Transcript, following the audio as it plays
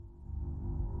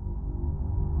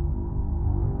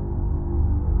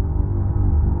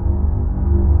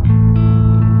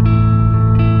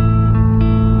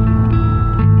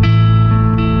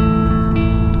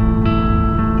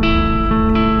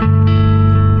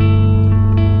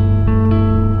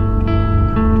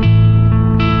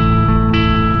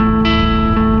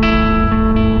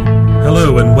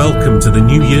to the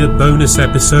New Year bonus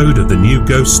episode of the New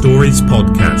Ghost Stories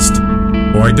podcast.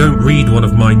 Or I don't read one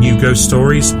of my new ghost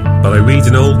stories, but I read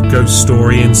an old ghost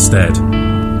story instead.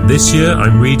 This year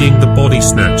I'm reading The Body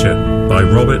Snatcher by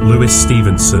Robert Louis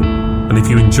Stevenson. And if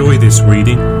you enjoy this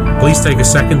reading, please take a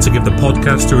second to give the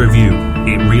podcast a review.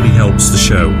 It really helps the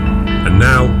show. And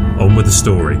now, on with the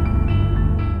story.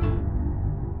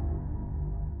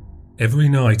 Every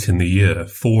night in the year,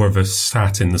 4 of us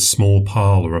sat in the small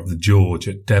parlour of the George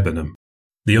at Debenham,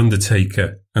 the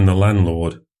undertaker and the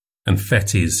landlord, and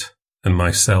Fettes and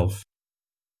myself.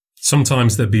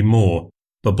 Sometimes there'd be more,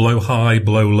 but blow high,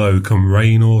 blow low, come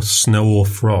rain or snow or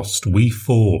frost, we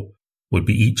 4 would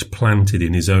be each planted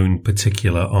in his own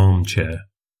particular armchair.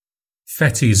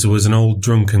 Fettes was an old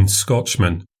drunken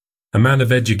Scotchman, a man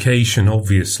of education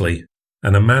obviously,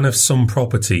 and a man of some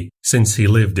property since he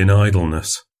lived in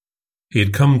idleness. He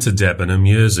had come to Debenham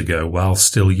years ago while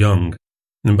still young,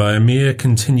 and by a mere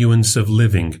continuance of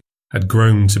living had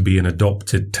grown to be an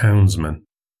adopted townsman.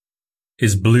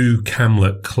 His blue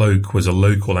camlet cloak was a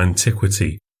local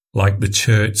antiquity, like the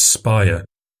church spire.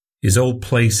 His old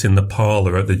place in the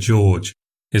parlour at the George,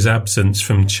 his absence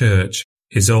from church,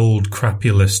 his old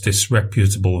crapulous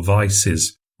disreputable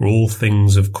vices were all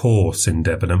things of course in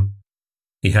Debenham.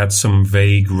 He had some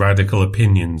vague radical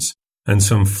opinions, and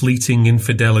some fleeting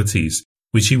infidelities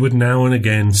which he would now and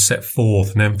again set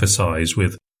forth and emphasise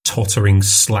with tottering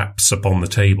slaps upon the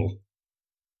table.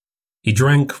 He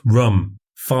drank rum,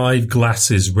 5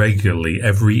 glasses regularly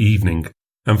every evening,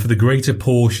 and for the greater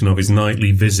portion of his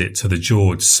nightly visit to the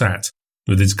George sat,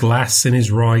 with his glass in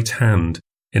his right hand,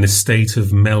 in a state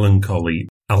of melancholy,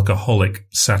 alcoholic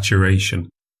saturation.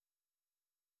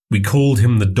 We called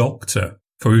him the doctor,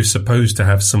 for he was supposed to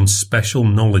have some special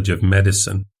knowledge of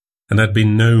medicine, and had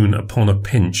been known upon a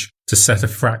pinch to set a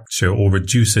fracture or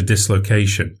reduce a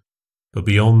dislocation, but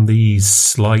beyond these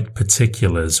slight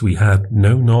particulars we had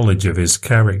no knowledge of his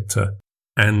character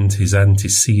and his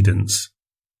antecedents.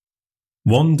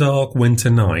 One dark winter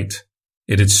night,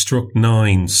 it had struck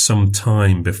 9 some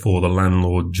time before the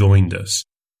landlord joined us.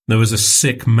 There was a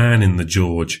sick man in the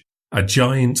George. A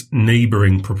giant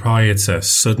neighbouring proprietor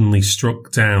suddenly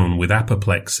struck down with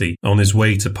apoplexy on his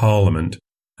way to Parliament,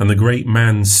 and the great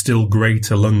man's still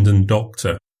greater London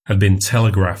doctor had been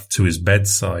telegraphed to his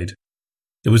bedside.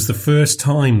 It was the first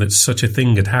time that such a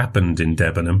thing had happened in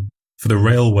Debenham, for the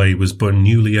railway was but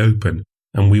newly open,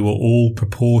 and we were all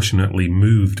proportionately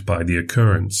moved by the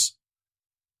occurrence.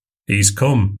 "He's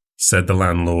come," said the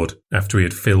landlord, after he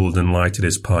had filled and lighted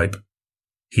his pipe.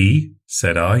 "He?"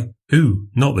 said I. "Who?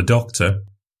 Not the doctor?"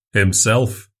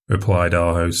 "Himself," replied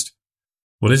our host.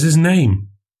 "What is his name?"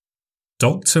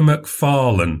 "Dr.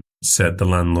 Macfarlane," said the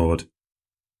landlord.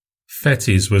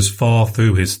 Fettes was far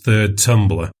through his 3rd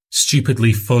tumbler,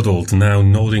 stupidly fuddled, now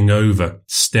nodding over,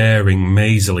 staring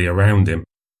mazily around him.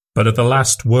 But at the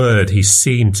last word he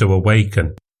seemed to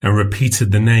awaken, and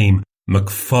repeated the name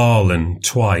Macfarlane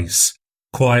twice,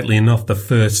 quietly enough the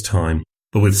first time,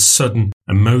 but with sudden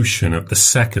emotion at the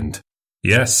second.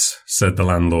 "Yes," said the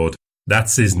landlord,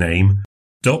 "that's his name,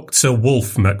 Dr.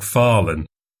 Wolfe Macfarlane."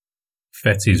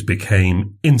 Fettes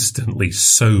became instantly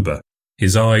sober.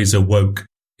 His eyes awoke.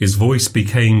 His voice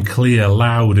became clear,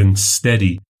 loud and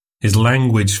steady. His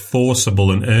language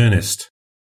forcible and earnest.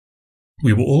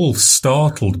 We were all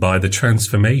startled by the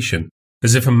transformation,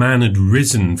 as if a man had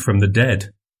risen from the dead.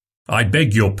 "I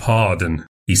beg your pardon,"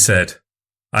 he said.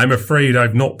 "I'm afraid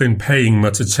I've not been paying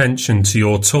much attention to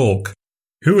your talk.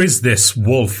 Who is this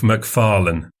Wolfe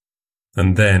Macfarlane?"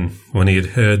 And then, when he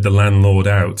had heard the landlord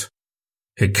out,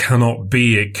 it cannot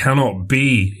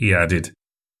be, he added.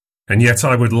 "And yet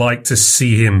I would like to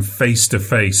see him face to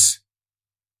face."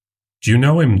 "Do you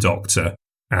know him, doctor?"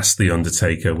 asked the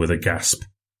undertaker with a gasp.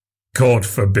 "God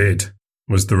forbid,"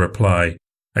 was the reply,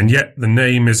 "and yet the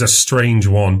name is a strange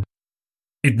one.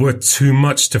 It were too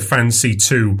much to fancy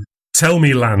too. Tell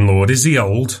me, landlord, is he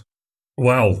old?"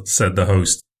 "Well," said the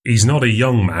host, "he's not a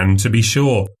young man, to be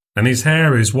sure, and his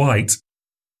hair is white,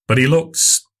 but he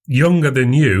looks younger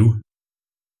than you."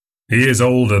 "He is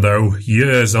older, though,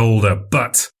 years older,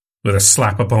 but," with a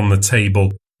slap upon the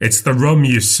table, "it's the rum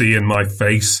you see in my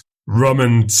face, rum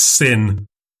and sin.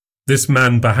 This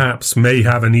man perhaps may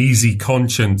have an easy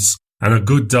conscience and a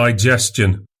good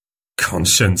digestion.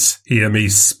 Conscience, hear me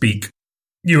speak.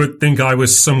 You would think I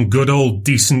was some good old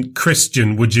decent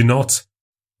Christian, would you not?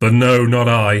 But no, not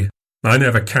I. I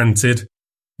never canted.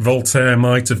 Voltaire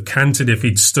might have canted if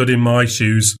he'd stood in my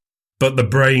shoes, but the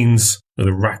brains," with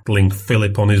a rattling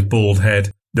fillip on his bald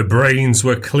head, "the brains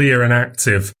were clear and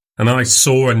active, and I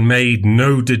saw and made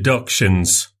no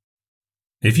deductions."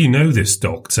 "If you know this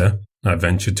doctor," I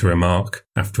ventured to remark,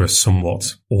 after a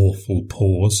somewhat awful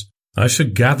pause. I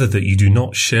should gather that you do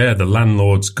not share the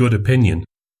landlord's good opinion.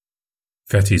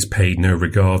 Fettes paid no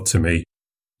regard to me.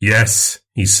 Yes,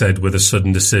 he said with a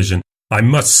sudden decision. I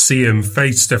must see him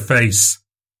face to face.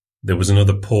 There was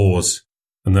another pause,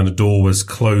 and then a door was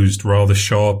closed rather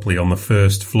sharply on the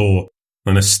first floor,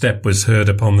 and a step was heard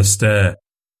upon the stair.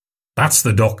 That's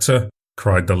the doctor,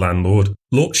 cried the landlord.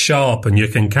 Look sharp and you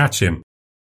can catch him.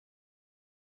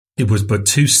 It was but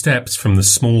 2 steps from the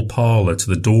small parlour to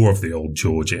the door of the Old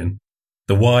George Inn.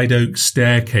 The wide oak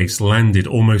staircase landed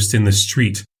almost in the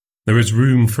street. There was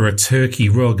room for a Turkey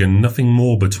rug and nothing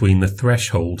more between the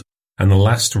threshold and the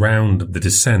last round of the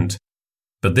descent.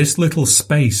 But this little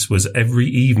space was every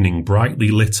evening brightly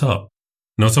lit up,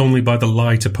 not only by the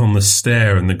light upon the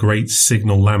stair and the great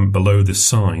signal lamp below the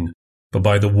sign, but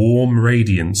by the warm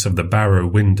radiance of the barrow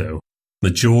window. The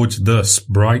George thus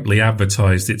brightly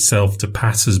advertised itself to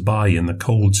passers-by in the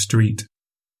cold street.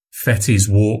 Fettes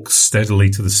walked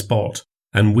steadily to the spot,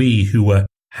 and we who were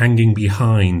hanging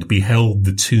behind beheld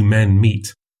the 2 men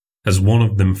meet, as one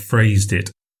of them phrased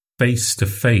it, face to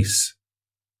face.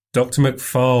 Dr.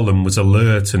 Macfarlane was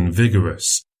alert and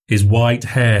vigorous. His white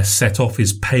hair set off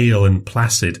his pale and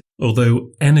placid,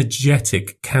 although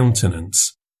energetic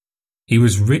countenance. He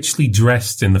was richly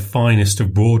dressed in the finest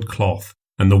of broadcloth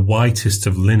and the whitest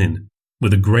of linen,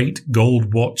 with a great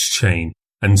gold watch chain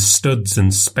and studs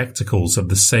and spectacles of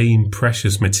the same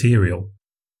precious material.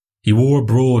 He wore a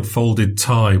broad folded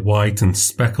tie, white and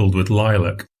speckled with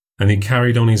lilac, and he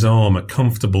carried on his arm a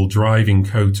comfortable driving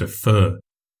coat of fur.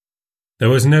 There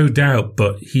was no doubt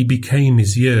but he became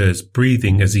his years,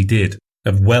 breathing as he did,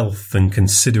 of wealth and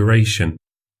consideration,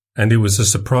 and it was a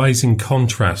surprising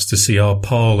contrast to see our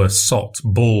parlour sot,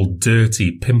 bald,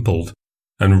 dirty, pimpled,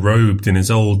 and robed in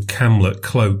his old camlet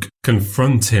cloak,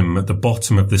 confront him at the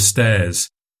bottom of the stairs.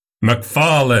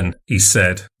 "Macfarlane," he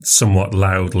said, somewhat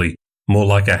loudly, more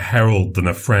like a herald than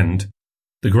a friend.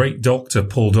 The great doctor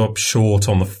pulled up short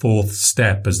on the 4th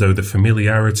step as though the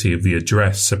familiarity of the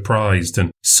address surprised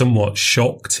and somewhat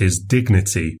shocked his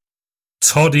dignity.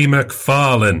 "Toddy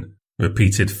Macfarlane,"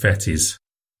 repeated Fettes.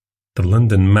 The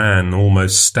London man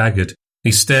almost staggered.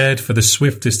 He stared for the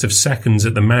swiftest of seconds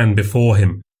at the man before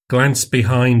him, glanced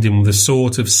behind him with a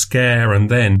sort of scare, and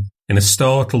then, in a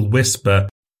startled whisper,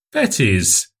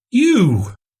 "Fettes,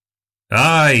 you!"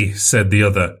 "Aye," said the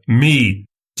other, "me.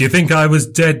 Do you think I was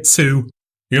dead too?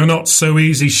 You're not so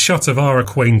easy shut of our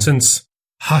acquaintance."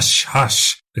 "Hush,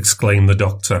 hush," exclaimed the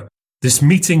doctor. "This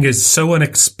meeting is so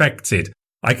unexpected.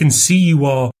 I can see you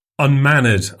are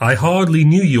unmannered. I hardly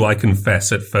knew you, I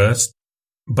confess, at first.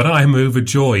 But I am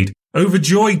overjoyed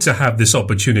to have this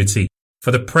opportunity.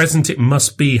 For the present it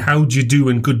must be how d'ye do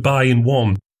and goodbye in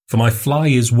one, for my fly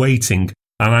is waiting,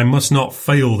 and I must not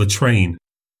fail the train.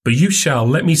 But you shall,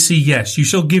 let me see, yes, you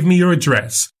shall give me your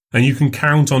address, and you can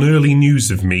count on early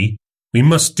news of me. We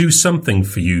must do something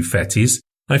for you, Fettes.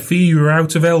 I fear you are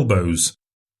out of elbows.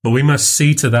 But we must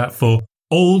see to that for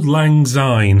Auld Lang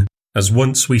Syne, as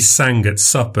once we sang at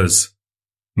suppers."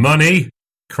 "Money?"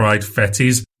 cried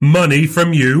Fettes. "Money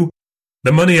from you?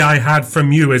 The money I had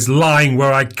from you is lying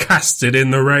where I cast it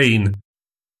in the rain."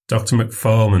 Dr.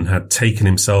 Macfarlane had taken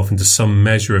himself into some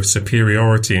measure of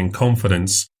superiority and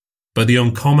confidence, but the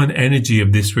uncommon energy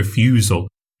of this refusal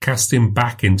cast him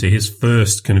back into his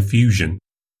first confusion.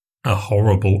 A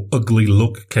horrible, ugly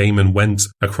look came and went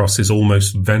across his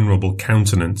almost venerable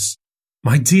countenance.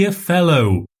 "My dear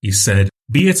fellow," he said,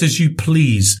 "be it as you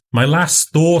please. My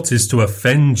last thought is to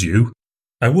offend you.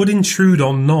 I would intrude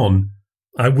on none.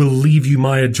 I will leave you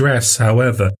my address,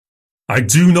 however." "I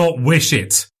do not wish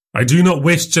it. I do not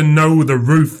wish to know the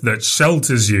roof that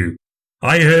shelters you.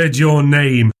 I heard your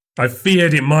name. I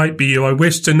feared it might be you. I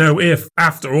wish to know if,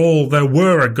 after all, there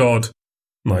were a God.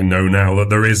 I know now that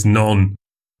there is none.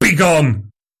 Begone!"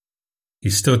 He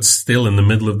stood still in the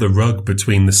middle of the rug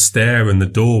between the stair and the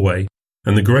doorway,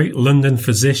 and the great London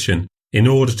physician, in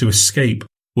order to escape,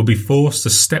 would be forced to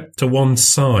step to one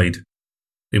side.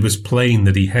 It was plain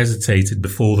that he hesitated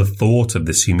before the thought of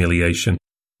this humiliation.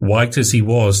 White as he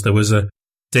was, there was a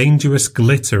dangerous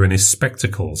glitter in his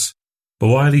spectacles, but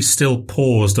while he still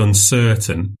paused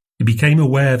uncertain, he became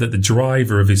aware that the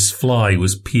driver of his fly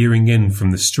was peering in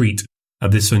from the street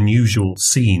at this unusual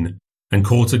scene, and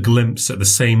caught a glimpse at the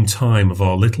same time of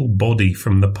our little body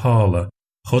from the parlour,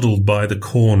 huddled by the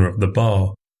corner of the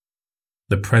bar.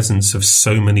 The presence of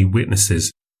so many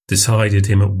witnesses decided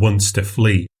him at once to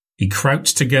flee. He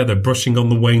crouched together, brushing on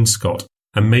the wainscot,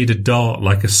 and made a dart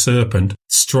like a serpent,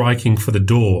 striking for the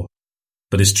door.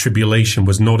 But his tribulation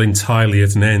was not entirely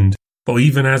at an end, for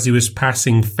even as he was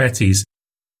passing Fettes,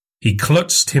 he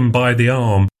clutched him by the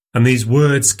arm, and these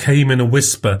words came in a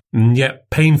whisper, and yet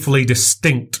painfully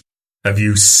distinct. "Have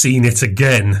you seen it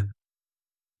again?"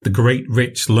 The great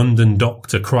rich London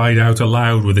doctor cried out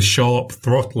aloud with a sharp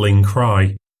throttling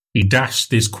cry. He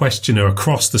dashed his questioner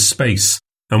across the space,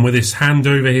 and with his hand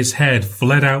over his head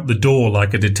fled out the door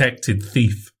like a detected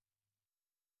thief.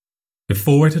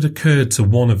 Before it had occurred to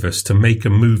one of us to make a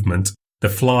movement, the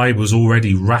fly was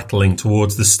already rattling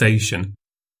towards the station.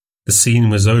 The scene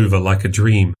was over like a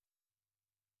dream.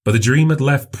 But the dream had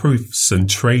left proofs and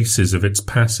traces of its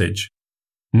passage.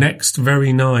 Next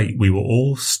very night we were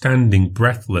all standing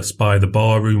breathless by the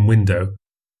barroom window,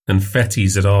 and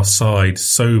Fettes at our side,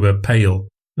 sober, pale,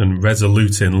 and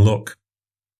resolute in look.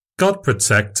 "God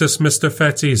protect us, Mr.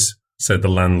 Fettes," said the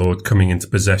landlord, coming into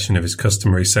possession of his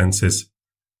customary senses.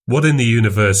 "What in the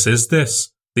universe is this?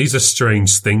 These are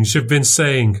strange things you've been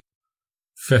saying."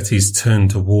 Fettes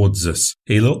turned towards us.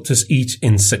 He looked us each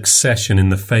in succession in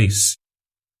the face.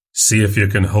 "See if you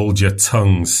can hold your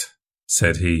tongues,"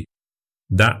 said he.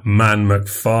 "That man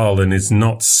MacFarlane is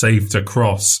not safe to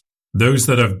cross. Those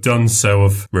that have done so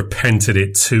have repented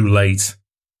it too late."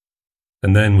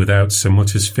 And then, without so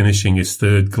much as finishing his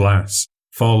third glass,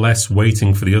 far less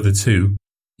waiting for the other two,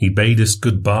 he bade us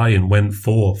goodbye and went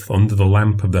forth under the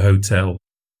lamp of the hotel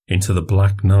into the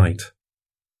black night.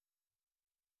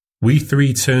 We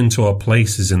three turned to our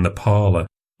places in the parlour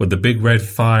with the big red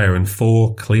fire and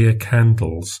 4 clear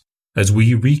candles, as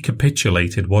we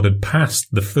recapitulated what had passed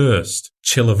the first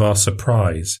chill of our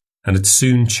surprise and had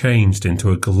soon changed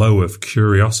into a glow of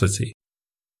curiosity.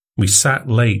 We sat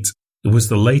late. It was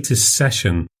the latest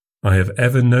session I have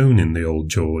ever known in the Old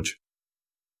George.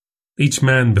 Each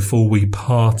man before we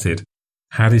parted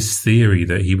had his theory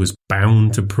that he was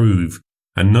bound to prove,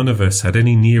 and none of us had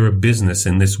any nearer business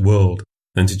in this world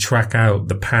than to track out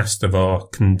the past of our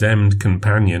condemned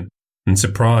companion and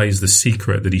surprise the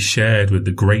secret that he shared with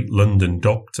the great London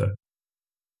doctor.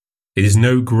 It is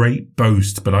no great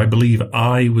boast, but I believe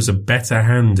I was a better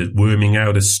hand at worming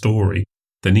out a story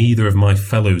than either of my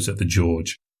fellows at the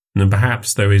George, and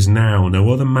perhaps there is now no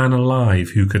other man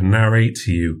alive who could narrate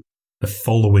to you the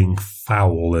following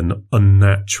foul and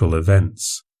unnatural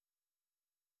events.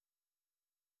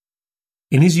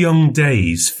 In his young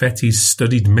days, Fettes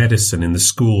studied medicine in the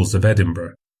schools of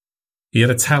Edinburgh. He had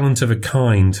a talent of a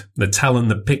kind, the talent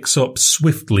that picks up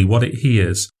swiftly what it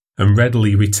hears and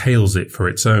readily retails it for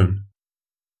its own.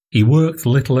 He worked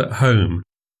little at home,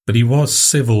 but he was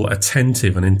civil,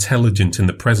 attentive, and intelligent in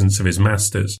the presence of his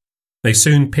masters. They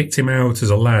soon picked him out as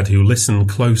a lad who listened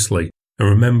closely and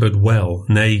remembered well,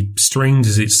 nay, strange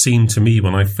as it seemed to me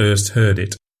when I first heard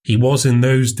it, he was in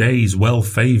those days well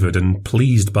favoured and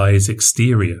pleased by his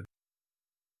exterior.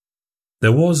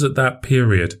 There was at that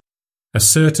period a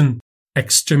certain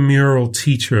extramural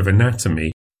teacher of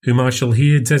anatomy whom I shall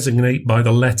here designate by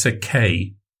the letter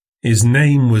K. His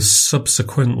name was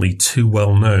subsequently too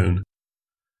well known.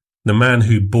 The man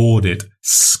who bore it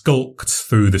skulked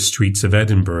through the streets of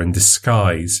Edinburgh in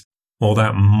disguise, while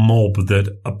that mob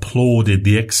that applauded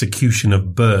the execution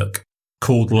of Burke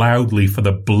called loudly for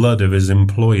the blood of his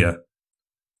employer.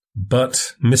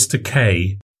 But Mr.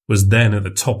 K was then at the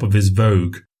top of his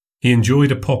vogue. He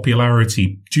enjoyed a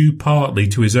popularity due partly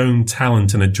to his own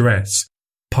talent and address,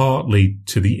 partly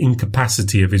to the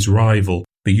incapacity of his rival,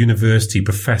 the university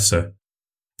professor.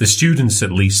 The students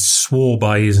at least swore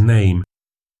by his name,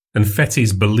 and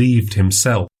Fettes believed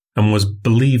himself, and was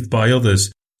believed by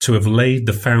others, to have laid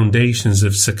the foundations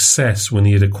of success when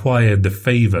he had acquired the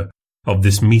favour of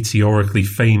this meteorically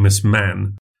famous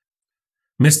man.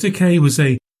 Mr. K was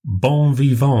a bon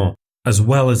vivant as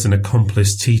well as an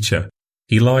accomplished teacher.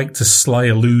 He liked a sly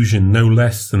allusion no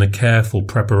less than a careful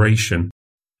preparation.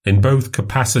 In both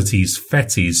capacities,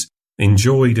 Fettes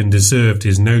enjoyed and deserved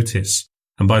his notice,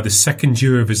 and by the second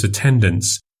year of his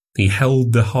attendance, he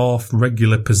held the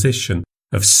half-regular position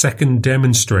of second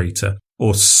demonstrator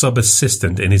or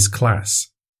sub-assistant in his class.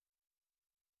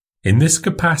 In this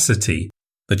capacity,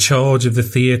 the charge of the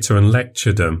theatre and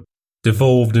lecturedom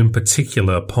devolved in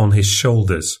particular upon his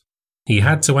shoulders. He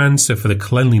had to answer for the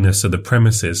cleanliness of the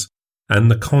premises and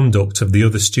the conduct of the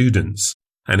other students,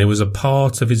 and it was a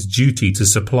part of his duty to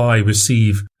supply,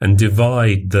 receive, and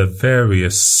divide the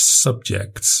various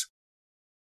subjects.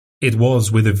 It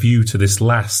was with a view to this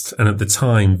last and at the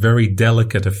time very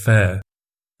delicate affair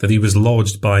that he was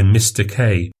lodged by Mr.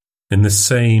 K in the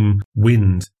same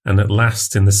wind and at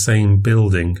last in the same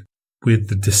building with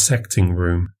the dissecting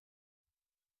room.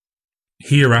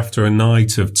 Here, after a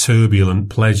night of turbulent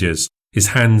pleasures, his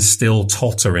hands still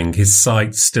tottering, his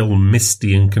sight still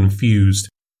misty and confused,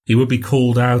 he would be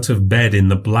called out of bed in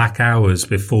the black hours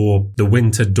before the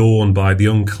winter dawn by the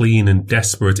unclean and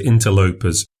desperate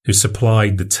interlopers who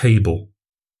supplied the table.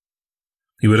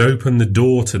 He would open the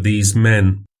door to these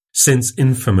men, since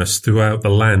infamous throughout the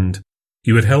land.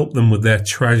 He would help them with their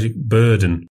tragic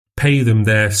burden, pay them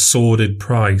their sordid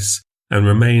price, and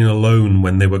remain alone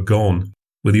when they were gone,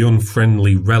 with the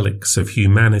unfriendly relics of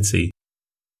humanity.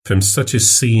 From such a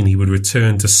scene he would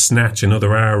return to snatch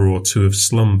another hour or two of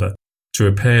slumber, to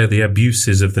repair the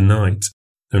abuses of the night,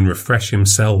 and refresh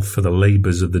himself for the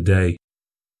labours of the day.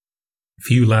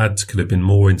 Few lads could have been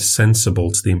more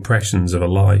insensible to the impressions of a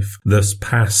life thus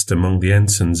passed among the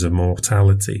ensigns of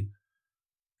mortality.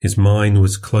 His mind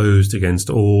was closed against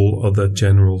all other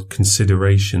general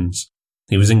considerations.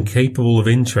 He was incapable of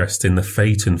interest in the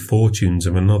fate and fortunes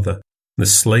of another, the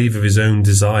slave of his own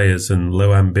desires and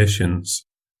low ambitions.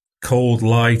 Cold,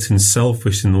 light, and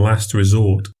selfish in the last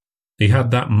resort, he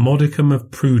had that modicum of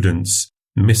prudence,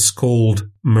 miscalled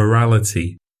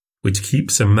morality, which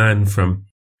keeps a man from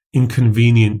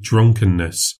inconvenient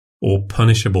drunkenness or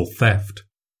punishable theft.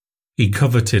 He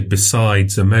coveted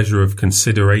besides a measure of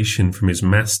consideration from his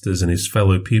masters and his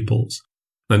fellow pupils,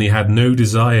 and he had no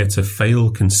desire to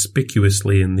fail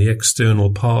conspicuously in the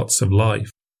external parts of life.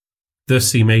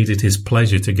 Thus he made it his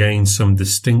pleasure to gain some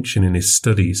distinction in his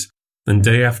studies, and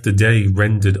day after day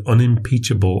rendered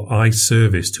unimpeachable eye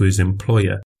service to his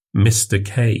employer, Mr.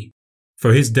 K.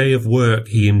 For his day of work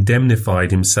he indemnified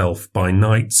himself by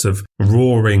nights of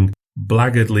roaring,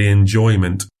 blackguardly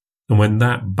enjoyment, and when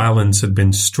that balance had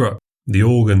been struck, the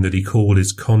organ that he called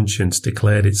his conscience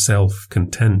declared itself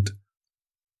content.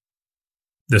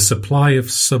 The supply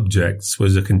of subjects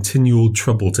was a continual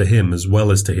trouble to him as well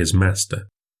as to his master.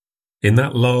 In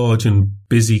that large and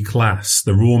busy class,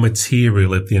 the raw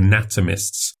material of the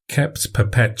anatomists kept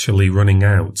perpetually running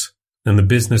out, and the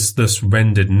business thus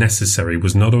rendered necessary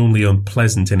was not only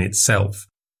unpleasant in itself,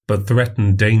 but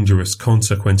threatened dangerous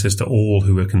consequences to all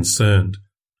who were concerned.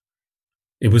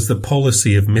 It was the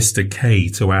policy of Mr. K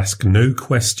to ask no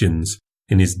questions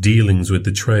in his dealings with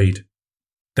the trade.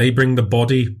 They bring the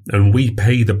body, and we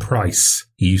pay the price,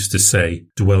 he used to say,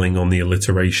 dwelling on the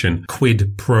alliteration,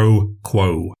 quid pro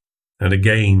quo. And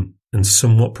again, and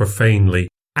somewhat profanely,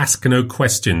 ask no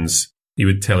questions, he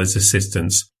would tell his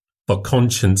assistants, for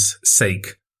conscience'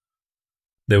 sake.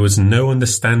 There was no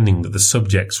understanding that the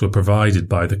subjects were provided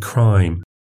by the crime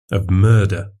of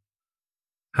murder.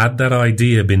 Had that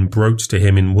idea been broached to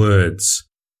him in words,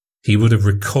 he would have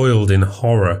recoiled in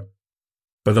horror,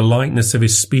 but the lightness of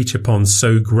his speech upon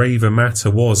so grave a matter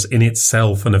was in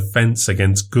itself an offence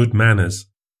against good manners,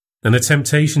 and a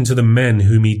temptation to the men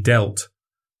whom he dealt.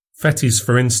 Fettes,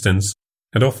 for instance,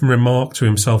 had often remarked to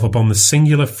himself upon the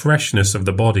singular freshness of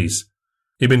the bodies.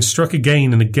 He had been struck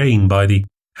again and again by the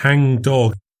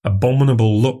hang-dog,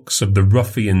 abominable looks of the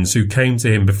ruffians who came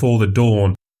to him before the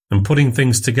dawn, and putting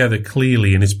things together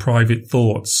clearly in his private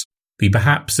thoughts, he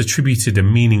perhaps attributed a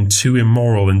meaning too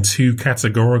immoral and too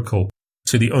categorical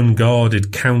to the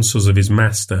unguarded counsels of his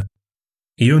master.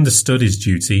 He understood his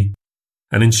duty,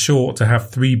 and in short to have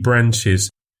three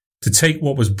branches, to take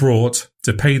what was brought,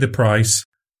 to pay the price,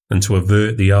 and to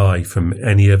avert the eye from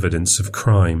any evidence of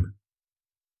crime.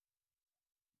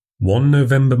 One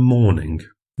November morning,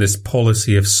 this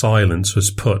policy of silence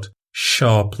was put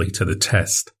sharply to the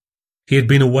test. He had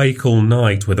been awake all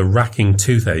night with a racking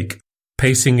toothache,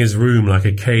 pacing his room like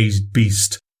a caged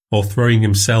beast, or throwing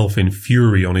himself in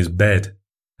fury on his bed,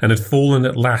 and had fallen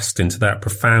at last into that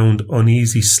profound,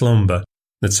 uneasy slumber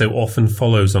that so often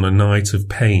follows on a night of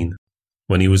pain,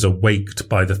 when he was awaked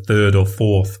by the third or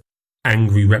fourth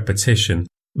angry repetition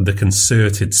of the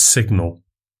concerted signal.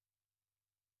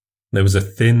 There was a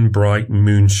thin, bright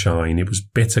moonshine. It was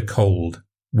bitter cold,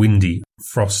 windy,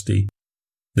 frosty.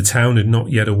 The town had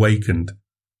not yet awakened,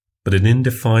 but an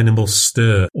indefinable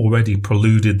stir already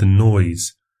preluded the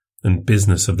noise and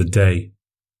business of the day.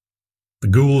 The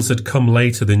ghouls had come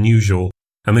later than usual,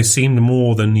 and they seemed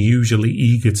more than usually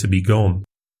eager to be gone.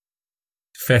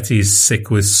 Fettes, sick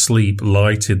with sleep,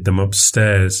 lighted them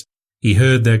upstairs. He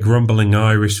heard their grumbling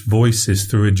Irish voices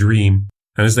through a dream,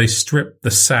 and as they stripped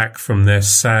the sack from their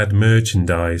sad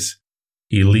merchandise,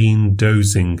 he leaned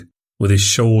dozing, with his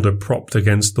shoulder propped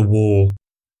against the wall.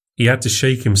 He had to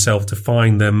shake himself to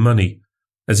find their money.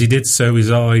 As he did so,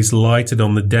 his eyes lighted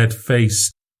on the dead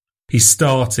face. He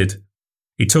started.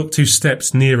 He took 2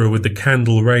 steps nearer with the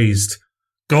candle raised.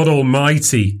 "God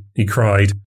Almighty!" he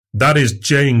cried. "That is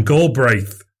Jane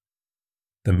Galbraith!"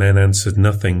 The men answered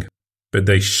nothing, but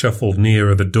they shuffled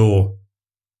nearer the door.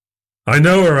 "I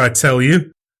know her, I tell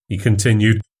you," he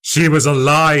continued. "She was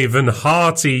alive and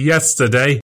hearty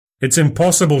yesterday. It's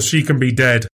impossible she can be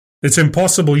dead. It's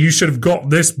impossible you should have got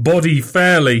this body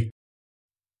fairly."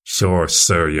 "Sure,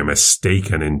 sir, you're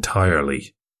mistaken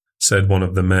entirely," said one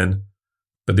of the men,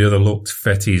 but the other looked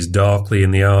Fettes darkly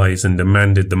in the eyes and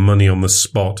demanded the money on the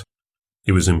spot.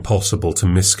 It was impossible to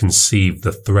misconceive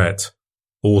the threat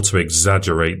or to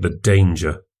exaggerate the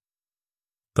danger.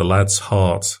 The lad's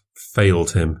heart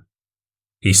failed him.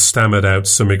 He stammered out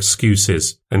some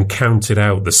excuses and counted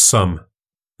out the sum,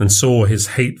 and saw his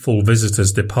hateful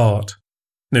visitors depart.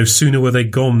 No sooner were they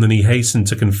gone than he hastened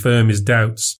to confirm his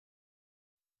doubts.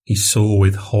 He saw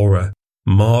with horror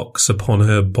marks upon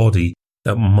her body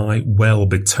that might well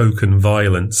betoken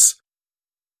violence.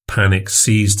 Panic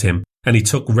seized him, and he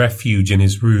took refuge in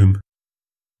his room.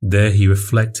 There he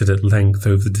reflected at length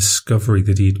over the discovery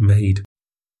that he had made,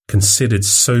 considered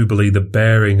soberly the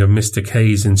bearing of Mr.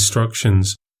 K's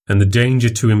instructions and the danger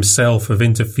to himself of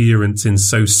interference in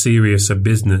so serious a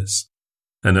business,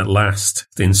 and at last,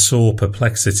 in sore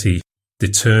perplexity,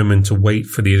 determined to wait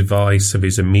for the advice of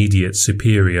his immediate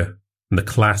superior, the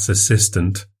class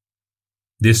assistant.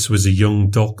 This was a young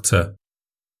doctor,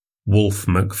 Wolfe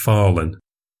Macfarlane,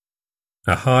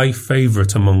 a high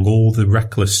favourite among all the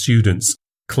reckless students,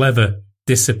 clever,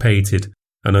 dissipated,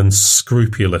 and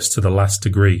unscrupulous to the last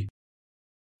degree.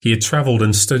 He had travelled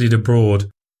and studied abroad.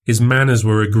 His manners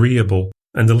were agreeable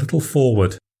and a little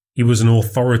forward. He was an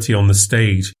authority on the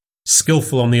stage,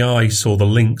 skilful on the ice or the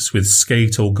links with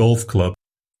skate or golf club.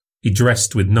 He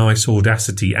dressed with nice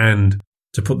audacity and,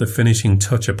 to put the finishing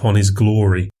touch upon his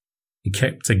glory, he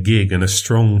kept a gig and a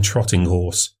strong trotting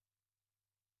horse.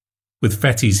 With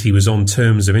Fettes he was on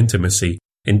terms of intimacy.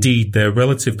 Indeed, their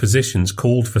relative positions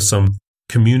called for some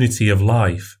community of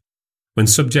life. When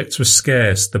subjects were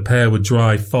scarce, the pair would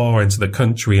drive far into the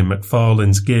country in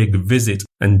Macfarlane's gig, visit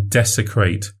and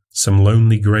desecrate some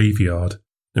lonely graveyard,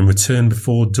 and return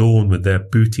before dawn with their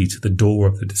booty to the door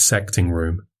of the dissecting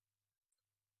room.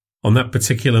 On that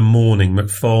particular morning,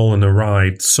 Macfarlane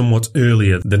arrived somewhat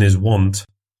earlier than his wont.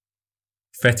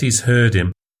 Fettes heard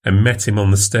him and met him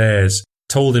on the stairs,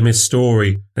 told him his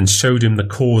story, and showed him the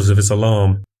cause of his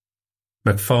alarm.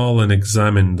 Macfarlane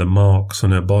examined the marks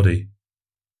on her body.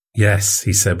 "Yes,"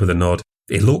 he said with a nod,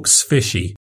 "it looks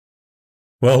fishy."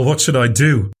 "Well, what should I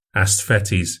do?" asked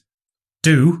Fettes.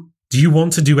 "Do? Do you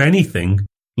want to do anything?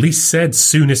 Least said,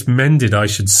 soonest mended, I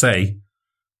should say."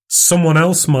 "Someone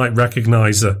else might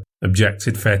recognise her,"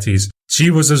 objected Fettes.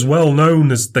 "She was as well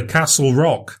known as the Castle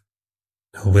Rock."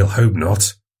 "We'll hope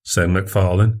not," said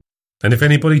Macfarlane. "And if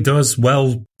anybody does,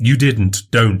 well, you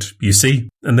don't, you see,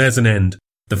 and there's an end.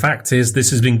 The fact is, this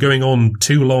has been going on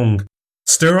too long.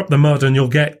 Stir up the mud and you'll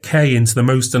get Kay into the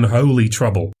most unholy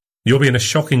trouble. You'll be in a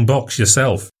shocking box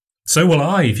yourself. So will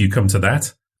I, if you come to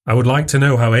that. I would like to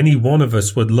know how any one of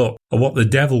us would look, or what the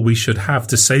devil we should have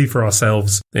to say for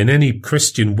ourselves in any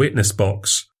Christian witness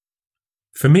box.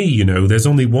 For me, you know, there's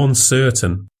only one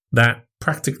certain, that,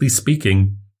 practically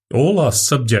speaking, all our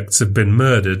subjects have been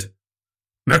murdered."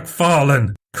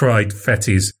 "Macfarlane!" cried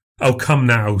Fettes. "Oh, come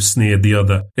now," sneered the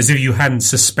other, "as if you hadn't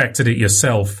suspected it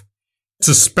yourself."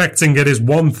 "Suspecting it is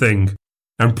one thing,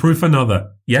 and proof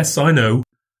another. Yes, I know,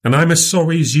 and I'm as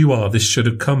sorry as you are this should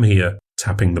have come here,"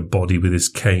 tapping the body with his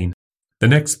cane. "The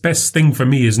next best thing for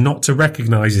me is not to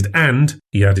recognise it, and,"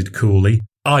 he added coolly,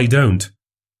 "I don't.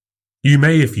 You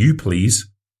may if you please.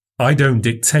 I don't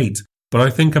dictate, but I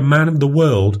think a man of the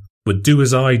world would do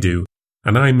as I do,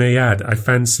 and I may add, I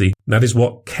fancy, that is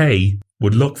what Kay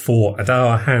would look for at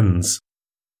our hands.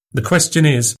 The question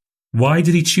is, why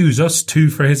did he choose us two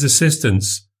for his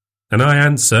assistants? And I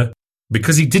answer,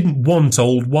 because he didn't want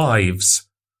old wives."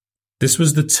 This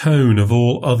was the tone of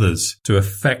all others to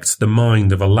affect the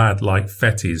mind of a lad like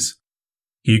Fettes.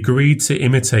 He agreed to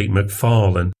imitate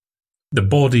Macfarlane. The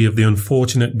body of the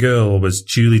unfortunate girl was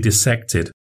duly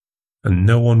dissected, and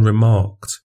no one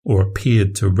remarked or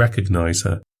appeared to recognise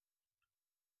her.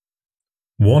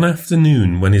 One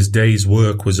afternoon, when his day's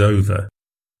work was over,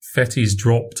 Fettes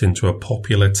dropped into a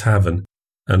popular tavern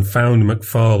and found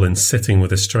Macfarlane sitting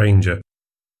with a stranger.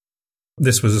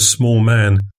 This was a small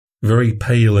man, very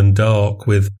pale and dark,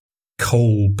 with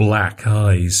coal-black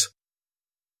eyes.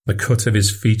 The cut of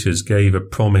his features gave a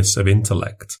promise of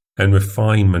intellect and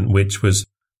refinement which was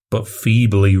but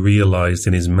feebly realised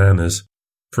in his manners,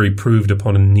 for he proved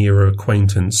upon a nearer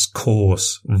acquaintance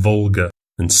coarse, vulgar,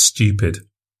 and stupid.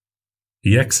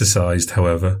 He exercised,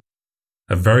 however,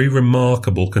 a very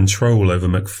remarkable control over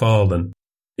Macfarlane,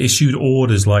 issued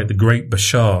orders like the great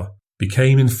Bashar,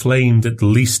 became inflamed at the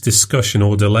least discussion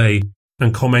or delay,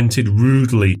 and commented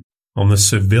rudely on the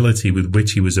servility with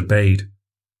which he was obeyed.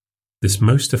 This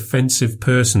most offensive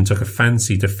person took a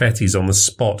fancy to Fettes on the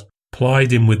spot,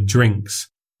 plied him with drinks,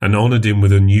 and honoured him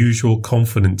with unusual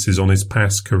confidences on his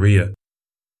past career.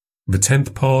 The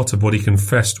 10th part of what he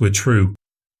confessed were true.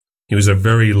 He was a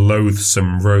very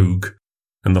loathsome rogue,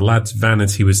 and the lad's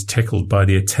vanity was tickled by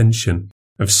the attention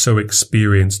of so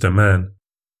experienced a man.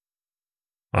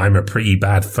 "I'm a pretty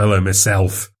bad fellow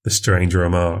myself," the stranger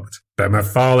remarked, "but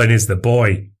McFarlane is the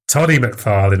boy. Toddy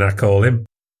McFarlane, I call him.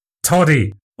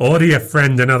 Toddy, order your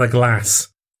friend another glass.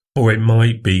 Or it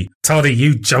might be, Toddy,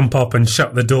 you jump up and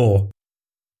shut the door."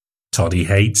 "Toddy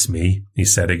hates me," he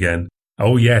said again.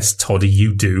 "Oh yes, Toddy,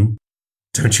 you do."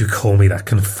 "Don't you call me that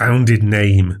confounded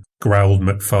name," growled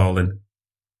McFarlane.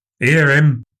 "Hear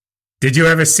him? Did you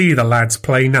ever see the lads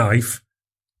play knife?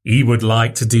 He would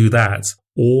like to do that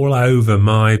all over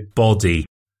my body."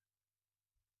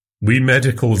 "We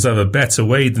medicals have a better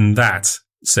way than that,"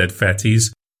 said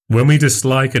Fettes. "When we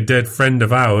dislike a dead friend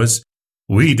of ours,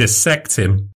 we dissect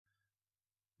him."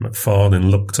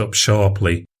 McFarlane looked up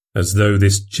sharply, as though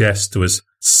this jest was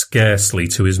scarcely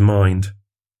to his mind.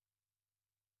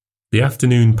 The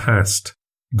afternoon passed.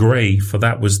 Gray, for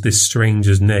that was this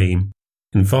stranger's name,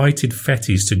 invited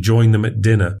Fettes to join them at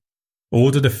dinner,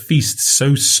 ordered a feast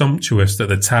so sumptuous that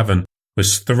the tavern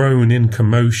was thrown in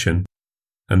commotion,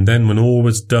 and then, when all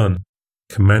was done,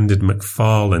 commanded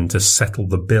McFarlane to settle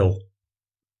the bill.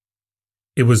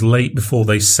 It was late before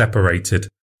they separated.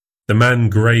 The man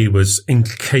Gray was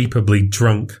incapably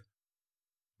drunk.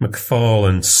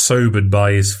 McFarlane, sobered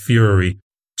by his fury,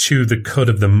 chewed the cud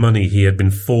of the money he had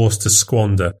been forced to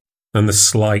squander and the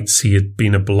slights he had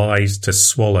been obliged to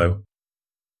swallow.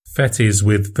 Fettes,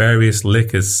 with various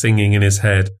liquors singing in his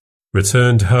head,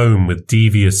 returned home with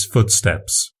devious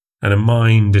footsteps and a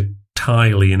mind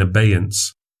entirely in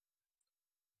abeyance.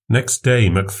 Next day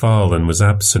McFarlane was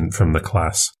absent from the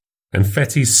class, and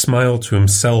Fettes smiled to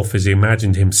himself as he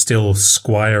imagined him still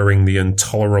squiring the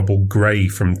intolerable Gray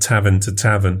from tavern to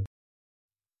tavern.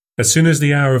 As soon as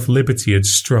the hour of liberty had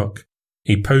struck,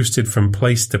 he posted from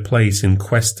place to place in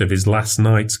quest of his last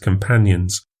night's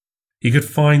companions. He could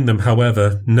find them,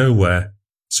 however, nowhere,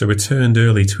 so returned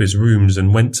early to his rooms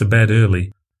and went to bed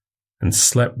early, and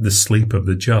slept the sleep of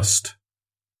the just.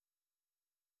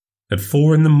 At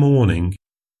 4 a.m,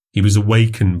 he was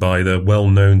awakened by the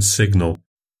well-known signal.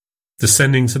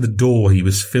 Descending to the door, he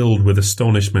was filled with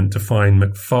astonishment to find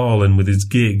McFarlane with his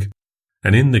gig,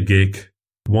 and in the gig,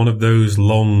 one of those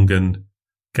long and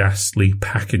ghastly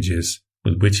packages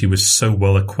with which he was so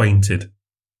well acquainted.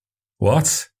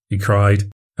 "What?" he cried.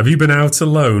 "Have you been out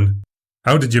alone?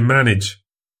 How did you manage?"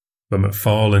 But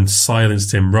McFarlane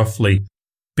silenced him roughly,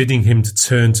 bidding him to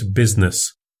turn to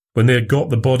business. When they had got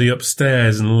the body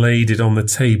upstairs and laid it on the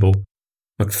table,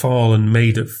 McFarlane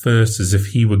made at first as if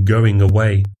he were going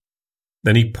away.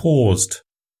 Then he paused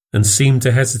and seemed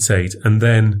to hesitate, and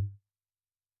then,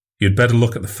 "You'd better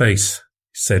look at the face,"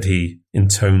 said he, in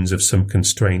tones of some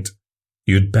constraint.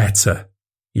 "You'd better,"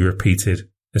 he repeated,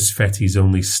 as Fettes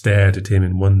only stared at him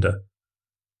in wonder.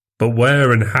 "But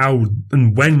where and how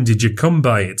and when did you come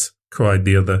by it?" cried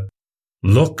the other.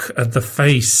 "Look at the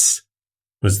face,"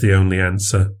 was the only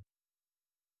answer.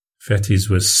 Fettes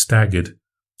was staggered.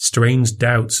 Strange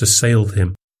doubts assailed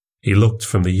him. He looked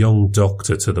from the young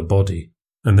doctor to the body,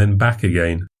 and then back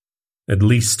again, at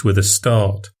least with a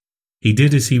start. He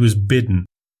did as he was bidden.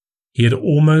 He had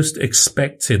almost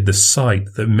expected the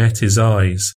sight that met his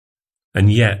eyes,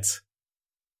 and yet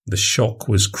the shock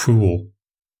was cruel.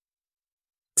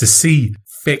 To see,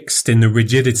 fixed in the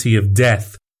rigidity of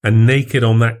death, and naked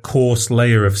on that coarse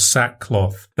layer of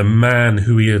sackcloth, the man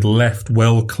who he had left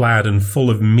well clad and full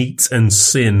of meat and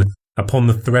sin upon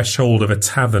the threshold of a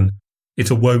tavern, it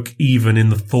awoke even in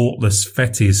the thoughtless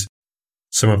Fettes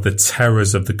some of the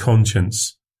terrors of the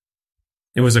conscience.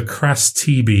 It was a crass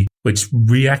tebe which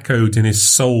re-echoed in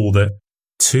his soul that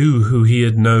two who he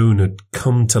had known had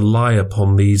come to lie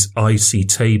upon these icy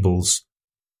tables.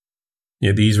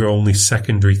 Yet these were only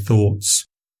secondary thoughts.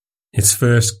 His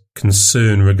first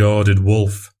concern regarded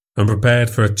Wolfe, and prepared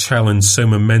for a challenge so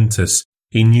momentous,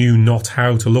 he knew not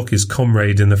how to look his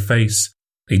comrade in the face.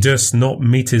 He durst not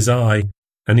meet his eye,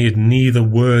 and he had neither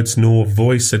words nor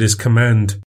voice at his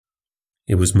command.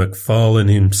 It was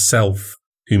McFarlane himself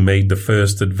who made the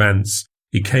first advance.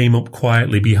 He came up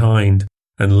quietly behind,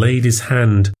 and laid his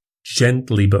hand,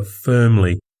 gently but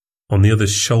firmly, on the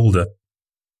other's shoulder.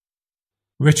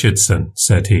 "Richardson,"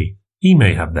 said he, "he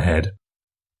may have the head."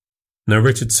 Now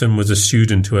Richardson was a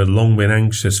student who had long been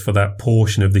anxious for that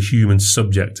portion of the human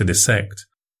subject to dissect.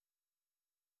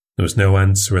 There was no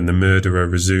answer, and the murderer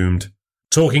resumed.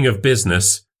 "Talking of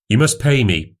business, you must pay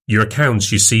me. Your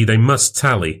accounts, you see, they must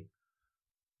tally."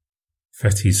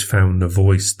 Fettes found a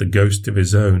voice, the ghost of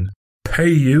his own.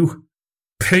 "Pay you?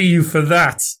 Pay you for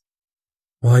that?"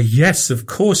 "Why, yes, of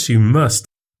course you must.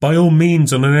 By all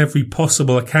means, on every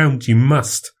possible account you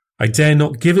must. I dare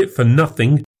not give it for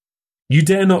nothing. You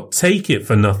dare not take it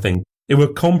for nothing. It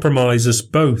would compromise us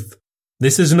both.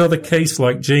 This is another case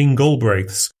like Jane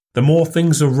Galbraith's. The more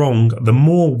things are wrong, the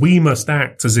more we must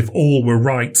act as if all were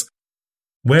right.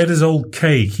 Where does old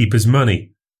Kay keep his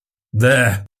money?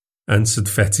 There, answered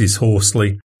Fettes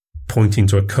hoarsely, pointing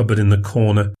to a cupboard in the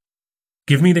corner.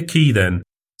 Give me the key then,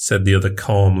 said the other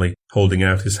calmly, holding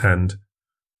out his hand.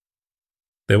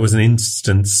 There was an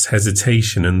instant's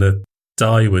hesitation and the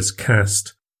die was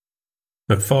cast.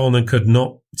 MacFarlane could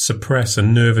not suppress a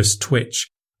nervous twitch,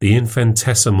 the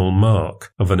infinitesimal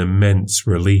mark of an immense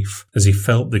relief, as he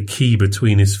felt the key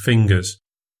between his fingers.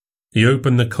 He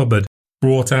opened the cupboard,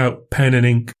 brought out pen and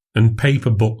ink and paper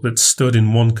book that stood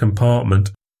in one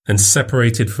compartment, and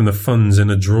separated from the funds in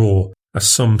a drawer a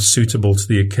sum suitable to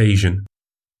the occasion.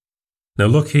 Now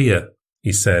look here,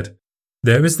 he said.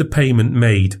 There is the payment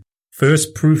made.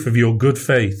 First proof of your good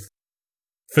faith.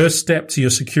 First step to your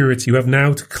security. You have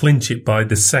now to clinch it by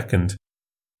the second.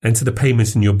 Enter the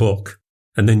payment in your book,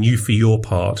 and then you for your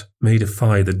part may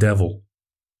defy the devil.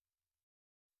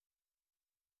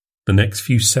 The next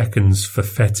few seconds for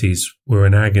Fettes were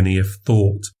an agony of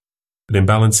thought, but in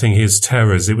balancing his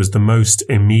terrors it was the most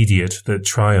immediate that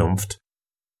triumphed.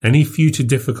 Any future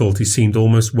difficulty seemed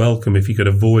almost welcome if he could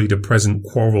avoid a present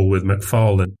quarrel with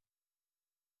MacFarlane.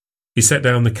 He set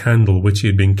down the candle which he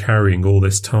had been carrying all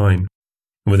this time,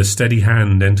 and with a steady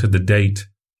hand entered the date,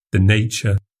 the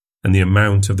nature, and the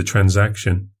amount of the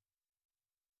transaction.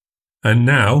 And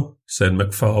now, said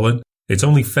MacFarlane, it's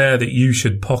only fair that you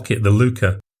should pocket the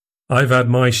lucre. I've had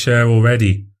my share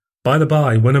already. By the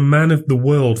by, when a man of the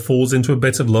world falls into a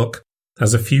bit of luck,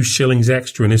 has a few shillings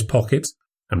extra in his pocket,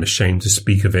 I'm ashamed to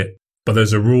speak of it, but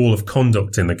there's a rule of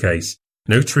conduct in the case.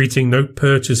 No treating, no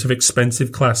purchase of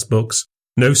expensive class books,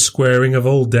 no squaring of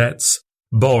old debts.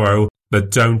 Borrow, but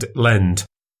don't lend.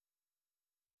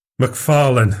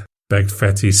 MacFarlane, begged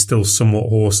Fettes, still somewhat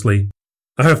hoarsely,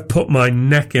 I have put my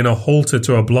neck in a halter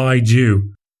to oblige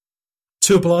you.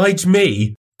 To oblige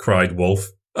me? Cried Wolfe.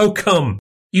 Oh, come!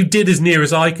 You did, as near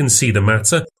as I can see the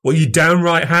matter, what you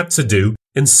downright had to do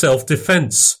in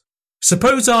self-defence.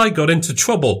 Suppose I got into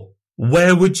trouble,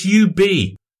 where would you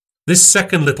be? This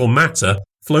second little matter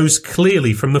flows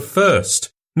clearly from the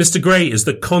first. Mr. Gray is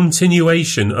the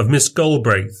continuation of Miss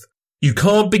Galbraith. You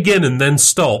can't begin and then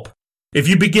stop. If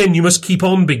you begin, you must keep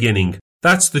on beginning.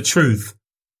 That's the truth.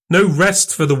 No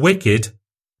rest for the wicked.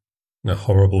 A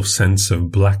horrible sense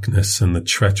of blackness and the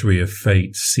treachery of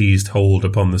fate seized hold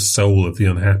upon the soul of the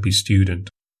unhappy student.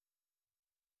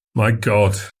 My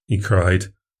God, he cried,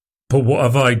 but what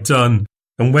have I done,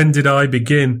 and when did I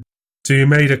begin? To be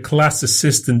made a class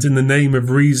assistant in the name of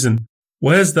reason.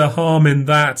 Where's the harm in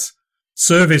that?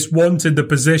 Service wanted the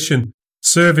position.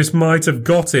 Service might have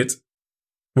got it.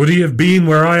 Would he have been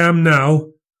where I am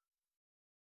now?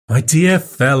 My dear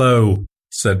fellow,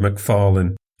 said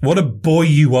MacFarlane, what a boy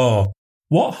you are.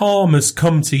 What harm has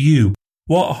come to you?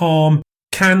 What harm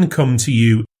can come to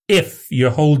you if you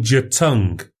hold your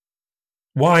tongue?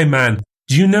 Why, man,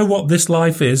 do you know what this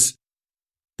life is?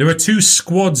 There are two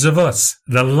squads of us,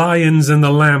 the lions and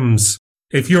the lambs.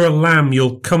 If you're a lamb,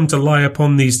 you'll come to lie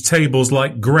upon these tables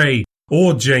like Gray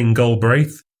or Jane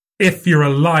Galbraith. If you're a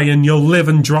lion, you'll live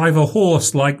and drive a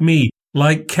horse like me,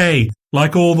 like Kay,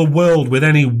 like all the world with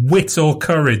any wit or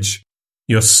courage.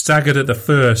 You're staggered at the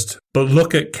first, but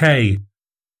look at Kay.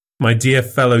 My dear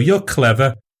fellow, you're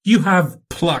clever. You have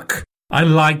pluck. I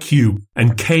like you,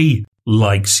 and Kay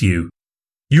likes you.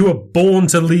 You were born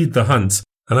to lead the hunt,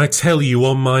 and I tell you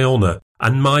on my honour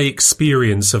and my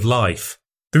experience of life,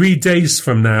 3 days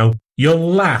from now,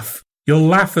 you'll laugh. You'll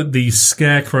laugh at these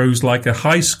scarecrows like a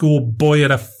high school boy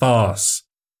at a farce.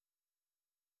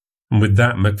 And with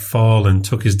that, MacFarlane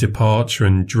took his departure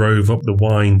and drove up the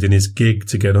Wynd in his gig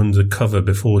to get under cover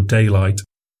before daylight.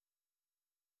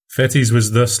 Fettes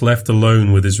was thus left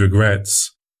alone with his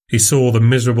regrets. He saw the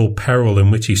miserable peril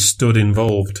in which he stood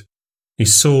involved. He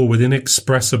saw with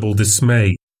inexpressible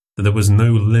dismay that there was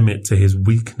no limit to his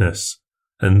weakness,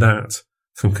 and that,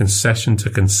 from concession to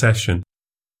concession,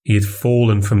 he had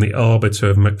fallen from the arbiter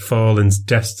of MacFarlane's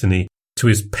destiny to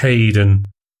his paid and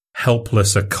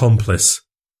helpless accomplice.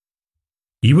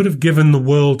 He would have given the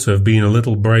world to have been a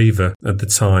little braver at the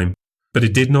time, but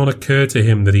it did not occur to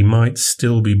him that he might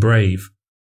still be brave.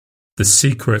 The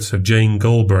secret of Jane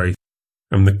Galbraith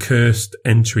and the cursed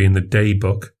entry in the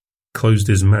day-book closed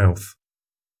his mouth.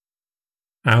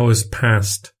 Hours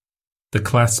passed. The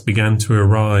class began to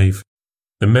arrive.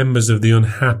 The members of the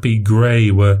unhappy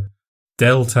Gray were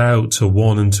dealt out to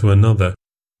one and to another,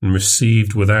 and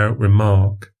received without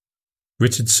remark.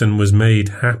 Richardson was made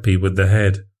happy with the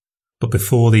head, but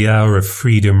before the hour of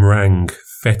freedom rang,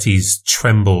 Fettes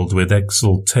trembled with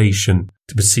exultation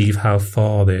to perceive how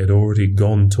far they had already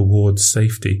gone towards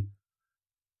safety.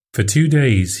 For 2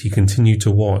 days he continued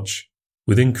to watch,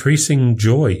 with increasing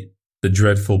joy, the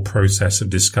dreadful process of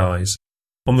disguise.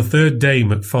 On the 3rd day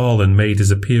MacFarlane made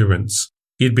his appearance.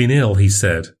 He had been ill, he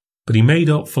said, but he made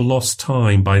up for lost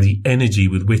time by the energy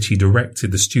with which he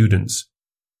directed the students.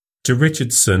 To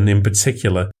Richardson, in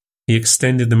particular, he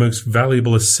extended the most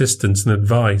valuable assistance and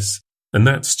advice, and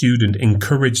that student,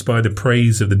 encouraged by the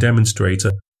praise of the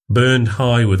demonstrator, burned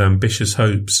high with ambitious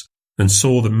hopes, and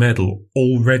saw the medal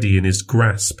already in his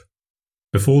grasp.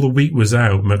 Before the week was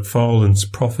out, MacFarlane's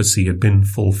prophecy had been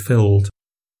fulfilled.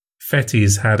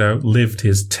 Fettes had outlived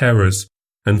his terrors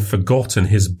and forgotten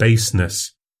his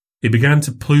baseness. He began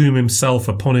to plume himself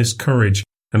upon his courage,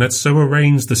 and had so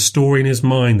arranged the story in his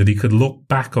mind that he could look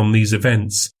back on these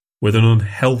events with an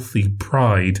unhealthy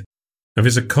pride. Of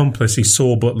his accomplice he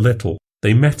saw but little.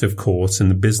 They met, of course, in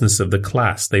the business of the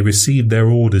class. They received their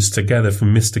orders together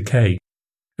from Mr. K.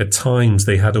 At times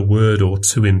they had a word or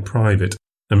two in private,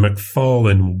 and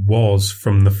MacFarlane was,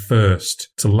 from the first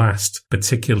to last,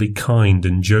 particularly kind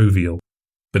and jovial.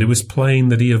 But it was plain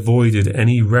that he avoided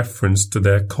any reference to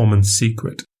their common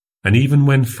secret, and even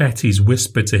when Fettes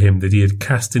whispered to him that he had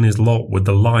cast in his lot with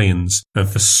the lions and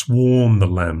forsworn the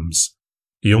lambs,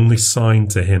 he only signed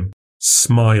to him,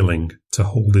 smiling, to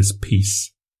hold his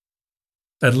peace.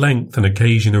 At length an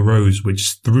occasion arose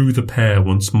which threw the pair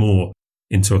once more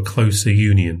into a closer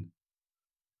union.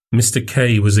 Mr.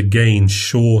 K was again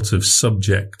short of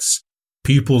subjects.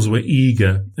 Pupils were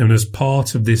eager, and as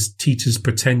part of this teacher's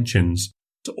pretensions,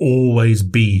 to always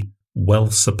be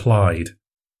well supplied.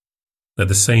 At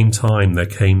the same time there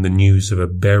came the news of a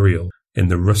burial in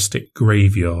the rustic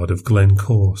graveyard of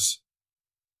Glencorse.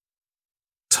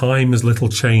 Time has little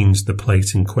changed the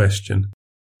plate in question.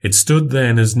 It stood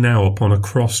then as now upon a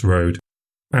crossroad,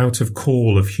 out of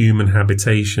call of human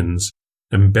habitations,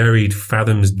 and buried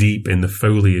fathoms deep in the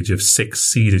foliage of 6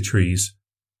 cedar trees.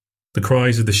 The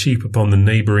cries of the sheep upon the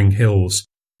neighbouring hills,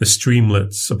 the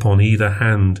streamlets upon either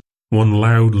hand, one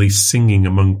loudly singing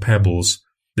among pebbles,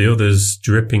 the others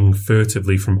dripping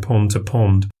furtively from pond to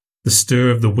pond, the stir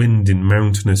of the wind in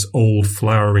mountainous old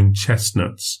flowering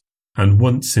chestnuts, and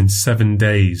once in 7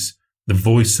 days the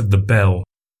voice of the bell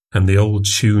and the old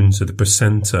tunes of the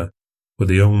precentor were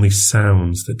the only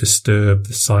sounds that disturbed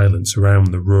the silence around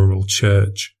the rural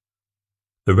church.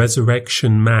 The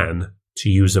Resurrection Man, to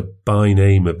use a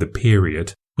by-name of the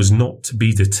period, was not to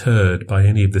be deterred by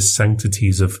any of the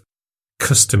sanctities of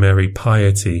customary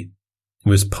piety. It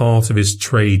was part of his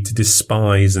trade to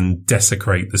despise and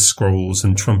desecrate the scrolls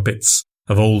and trumpets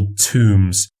of old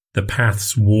tombs, the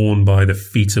paths worn by the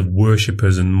feet of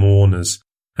worshippers and mourners,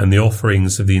 and the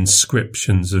offerings of the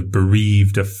inscriptions of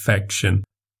bereaved affection,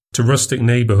 to rustic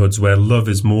neighbourhoods where love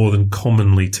is more than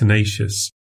commonly tenacious,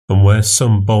 and where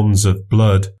some bonds of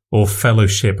blood or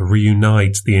fellowship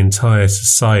reunite the entire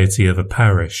society of a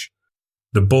parish.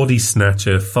 The body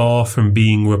snatcher, far from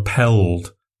being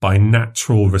repelled by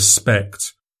natural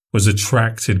respect, was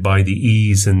attracted by the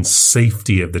ease and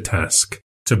safety of the task,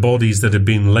 to bodies that had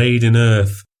been laid in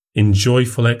earth in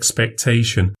joyful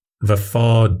expectation of a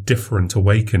far different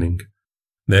awakening.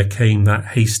 There came that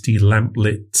hasty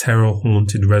lamp-lit,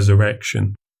 terror-haunted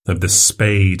resurrection of the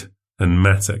spade and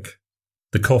mattock.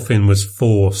 The coffin was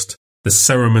forced, the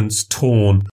cerements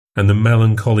torn, and the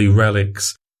melancholy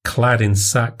relics, clad in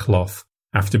sackcloth,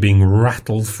 after being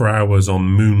rattled for hours on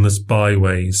moonless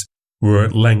byways, were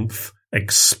at length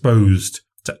exposed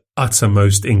to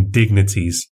uttermost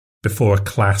indignities before a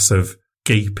class of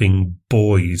gaping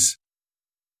boys.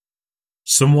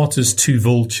 Somewhat as 2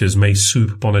 vultures may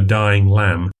swoop upon a dying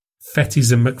lamb,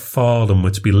 Fettes and MacFarlane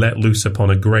were to be let loose upon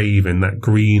a grave in that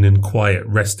green and quiet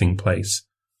resting place.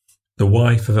 The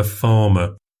wife of a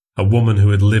farmer, a woman who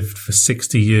had lived for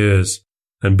 60 years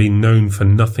and been known for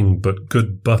nothing but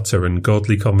good butter and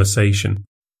godly conversation,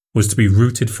 was to be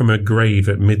rooted from her grave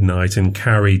at midnight and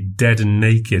carried dead and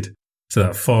naked to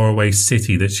that faraway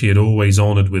city that she had always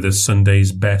honoured with her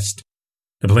Sunday's best.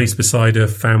 The place beside her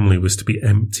family was to be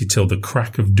empty till the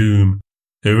crack of doom,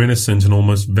 her innocent and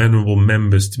almost venerable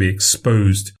members to be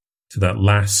exposed to that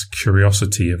last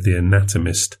curiosity of the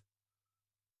anatomist.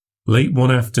 Late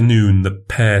one afternoon the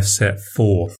pair set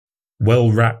forth,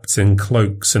 well wrapped in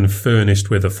cloaks and furnished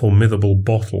with a formidable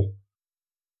bottle.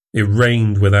 It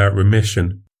rained without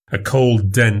remission, a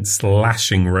cold, dense,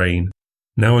 lashing rain.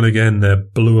 Now and again there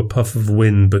blew a puff of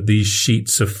wind, but these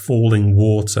sheets of falling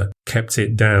water kept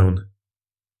it down.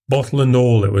 Bottle and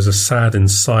all, it was a sad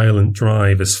and silent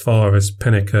drive as far as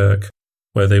Pennykirk,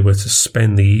 where they were to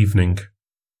spend the evening.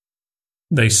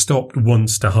 They stopped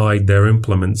once to hide their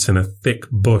implements in a thick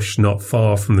bush not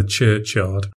far from the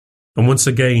churchyard, and once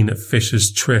again at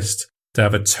Fisher's tryst to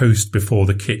have a toast before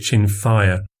the kitchen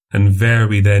fire and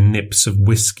vary their nips of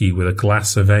whisky with a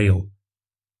glass of ale.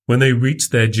 When they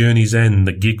reached their journey's end,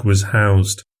 the gig was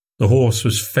housed, the horse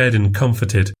was fed and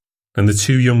comforted, and the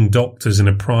two young doctors in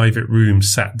a private room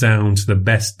sat down to the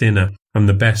best dinner and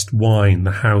the best wine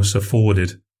the house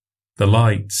afforded. The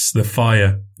lights, the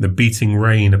fire, the beating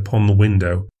rain upon the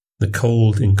window, the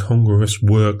cold, incongruous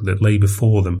work that lay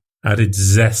before them added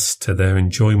zest to their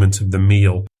enjoyment of the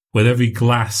meal. With every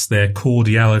glass their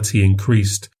cordiality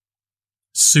increased.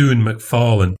 Soon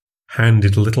Macfarlane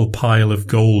handed a little pile of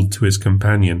gold to his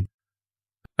companion.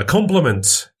 "A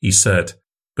compliment," he said.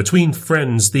 "Between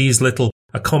friends these little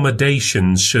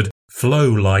accommodations should flow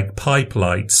like pipe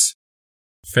lights."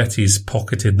 Fettes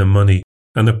pocketed the money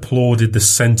and applauded the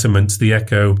sentiment to the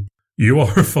echo. "You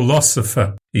are a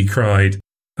philosopher," he cried.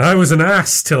 "I was an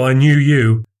ass till I knew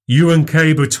you. You and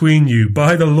Kay between you,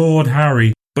 by the Lord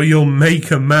Harry, but you'll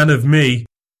make a man of me."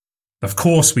 "Of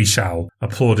course we shall,"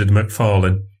 applauded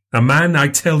Macfarlane. "A man, I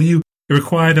tell you, it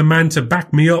required a man to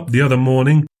back me up the other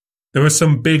morning. There were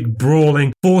some big,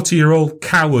 brawling, 40-year-old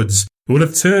cowards who would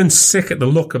have turned sick at the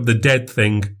look of the dead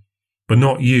thing. But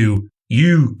not you.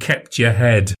 You kept your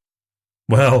head."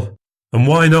 "Well, and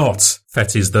why not?"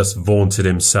 Fettes thus vaunted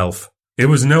himself. "It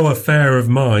was no affair of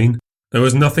mine. There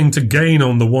was nothing to gain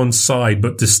on the one side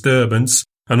but disturbance,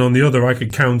 and on the other I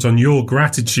could count on your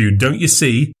gratitude, don't you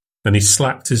see?" And he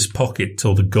slapped his pocket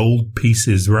till the gold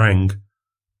pieces rang.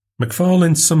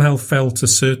 Macfarlane somehow felt a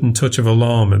certain touch of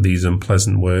alarm at these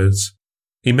unpleasant words.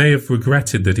 He may have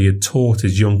regretted that he had taught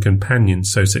his young companion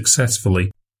so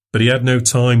successfully, but he had no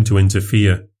time to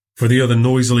interfere, for the other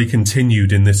noisily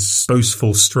continued in this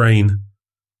boastful strain.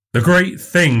 "The great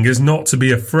thing is not to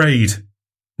be afraid.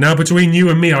 Now between you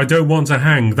and me I don't want to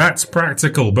hang, that's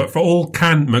practical, but for all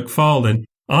cant, Macfarlane,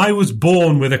 I was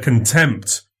born with a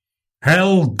contempt.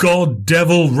 Hell, God,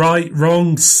 devil, right,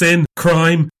 wrong, sin,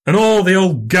 crime, and all the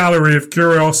old gallery of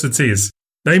curiosities.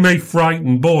 They may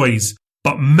frighten boys,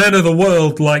 but men of the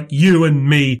world like you and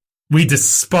me, we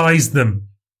despise them.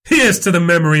 Here's to the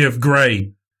memory of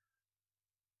Grey."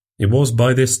 It was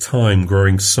by this time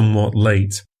growing somewhat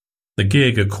late. The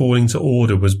gig, according to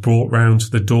order, was brought round to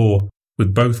the door,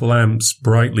 with both lamps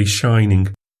brightly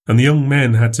shining, and the young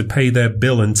men had to pay their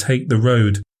bill and take the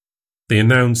road. They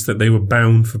announced that they were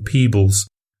bound for Peebles,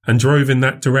 and drove in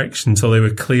that direction till they were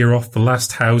clear off the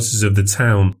last houses of the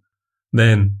town.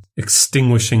 Then,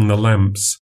 extinguishing the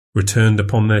lamps, returned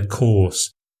upon their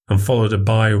course, and followed a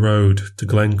by-road to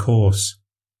Glencorse.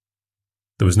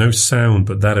 There was no sound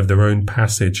but that of their own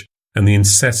passage, and the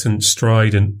incessant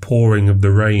strident pouring of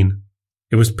the rain.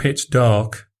 It was pitch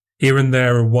dark. Here and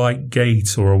there a white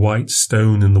gate or a white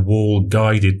stone in the wall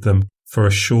guided them for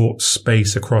a short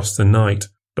space across the night,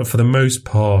 but for the most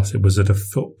part it was at a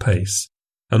foot pace,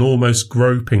 and almost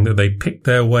groping that they picked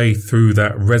their way through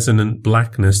that resonant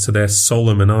blackness to their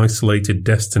solemn and isolated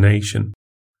destination.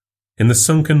 In the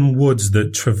sunken woods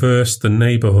that traversed the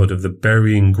neighbourhood of the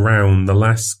burying ground the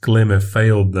last glimmer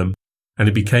failed them, and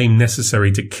it became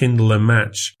necessary to kindle a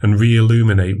match and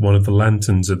re-illuminate one of the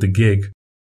lanterns of the gig.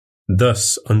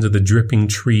 Thus, under the dripping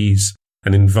trees,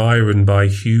 and environed by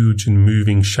huge and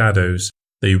moving shadows,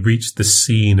 they reached the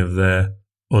scene of their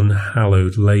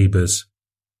unhallowed labours.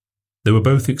 They were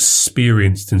both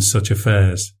experienced in such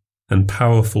affairs, and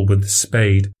powerful with the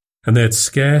spade, and they had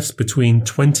scarce between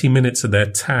 20 minutes at their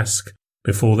task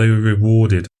before they were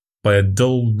rewarded by a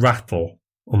dull rattle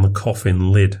on the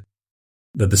coffin lid.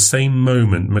 At the same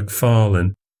moment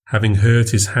Macfarlane, having hurt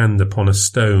his hand upon a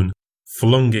stone,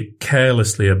 flung it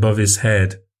carelessly above his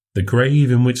head. The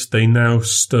grave in which they now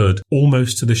stood,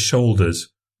 almost to the shoulders,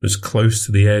 was close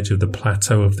to the edge of the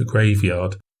plateau of the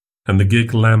graveyard, and the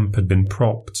gig lamp had been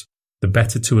propped, the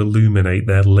better to illuminate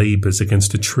their labours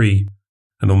against a tree,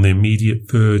 and on the immediate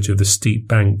verge of the steep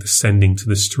bank descending to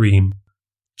the stream.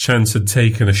 Chance had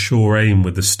taken a sure aim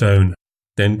with the stone.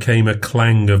 Then came a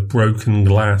clang of broken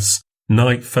glass.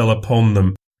 Night fell upon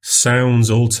them.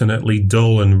 Sounds alternately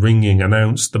dull and ringing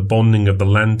announced the bonding of the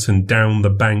lantern down the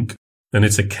bank, and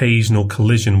its occasional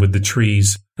collision with the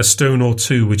trees. A stone or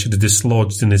two which had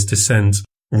dislodged in its descent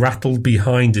rattled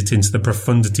behind it into the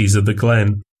profundities of the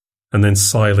glen, and then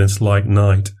silence like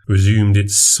night resumed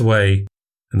its sway,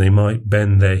 and they might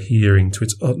bend their hearing to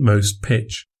its utmost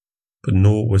pitch, but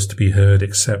naught was to be heard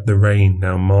except the rain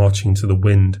now marching to the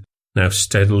wind, now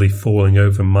steadily falling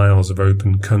over miles of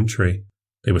open country.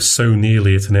 They were so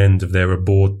nearly at an end of their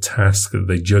abhorred task that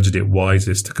they judged it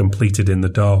wisest to complete it in the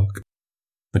dark.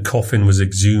 The coffin was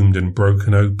exhumed and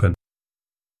broken open.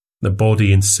 the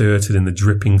body inserted in the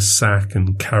dripping sack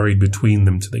and carried between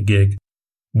them to the gig.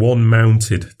 One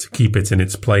mounted to keep it in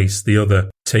its place, the other,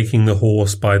 taking the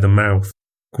horse by the mouth,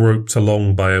 groped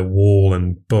along by a wall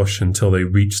and bush until they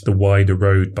reached the wider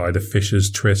road by the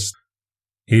Fisher's Tryst.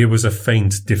 Here was a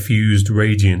faint, diffused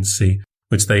radiancy,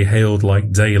 which they hailed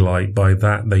like daylight. By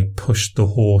that they pushed the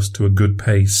horse to a good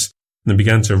pace, and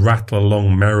began to rattle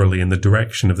along merrily in the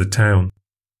direction of the town.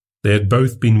 They had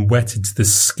both been wetted to the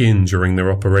skin during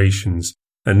their operations,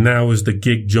 and now as the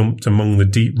gig jumped among the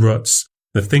deep ruts,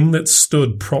 the thing that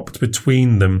stood propped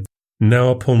between them, now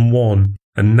upon one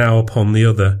and now upon the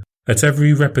other, at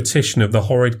every repetition of the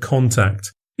horrid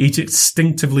contact, each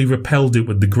instinctively repelled it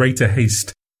with the greater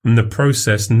haste, and the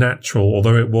process, natural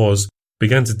although it was,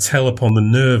 began to tell upon the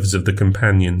nerves of the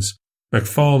companions.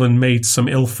 MacFarlane made some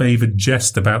ill-favoured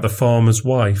jest about the farmer's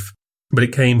wife, but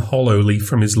it came hollowly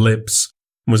from his lips,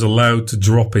 and was allowed to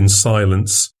drop in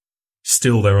silence.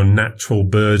 Still their unnatural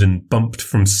burden bumped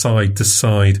from side to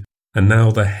side, and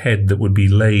now the head that would be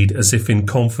laid, as if in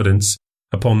confidence,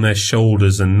 upon their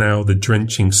shoulders, and now the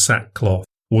drenching sackcloth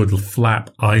would flap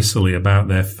icily about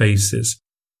their faces.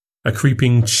 A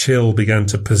creeping chill began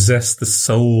to possess the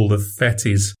soul of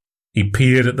Fettes. He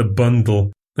peered at the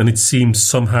bundle, and it seemed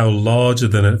somehow larger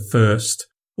than at first.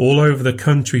 All over the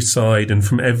countryside and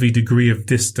from every degree of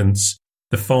distance,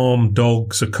 the farm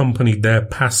dogs accompanied their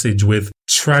passage with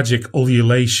tragic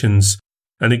ululations,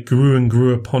 and it grew and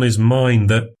grew upon his mind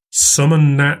that some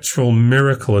unnatural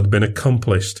miracle had been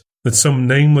accomplished, that some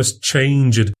nameless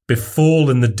change had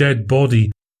befallen the dead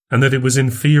body, and that it was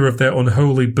in fear of their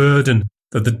unholy burden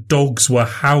that the dogs were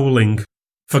howling.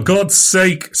 "For God's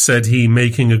sake," said he,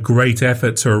 making a great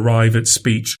effort to arrive at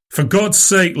speech, "for God's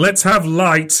sake, let's have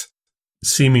light."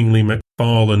 Seemingly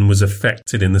MacFarlane was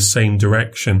affected in the same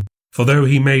direction, for though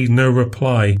he made no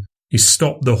reply, he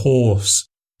stopped the horse,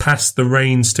 passed the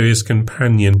reins to his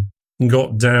companion,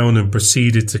 got down and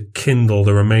proceeded to kindle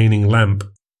the remaining lamp.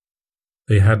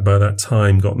 They had by that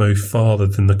time got no farther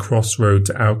than the crossroad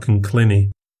to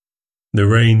Auchenclinny. The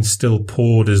rain still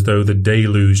poured as though the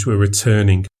deluge were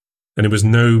returning, and it was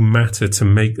no matter to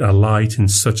make a light in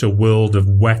such a world of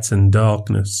wet and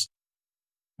darkness.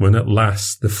 When at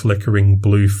last the flickering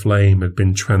blue flame had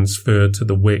been transferred to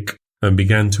the wick and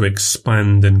began to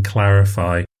expand and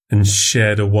clarify and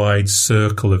shed a wide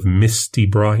circle of misty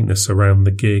brightness around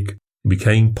the gig, it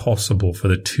became possible for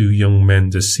the two young men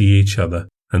to see each other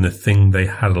and the thing they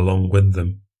had along with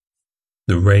them.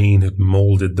 The rain had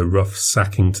moulded the rough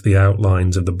sacking to the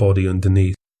outlines of the body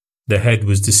underneath. The head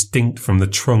was distinct from the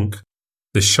trunk,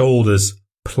 the shoulders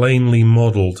plainly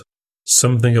modelled.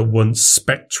 Something at once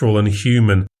spectral and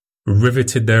human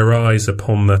riveted their eyes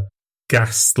upon the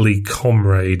ghastly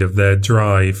comrade of their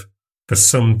drive. For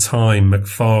some time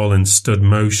MacFarlane stood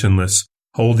motionless,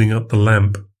 holding up the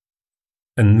lamp.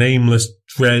 A nameless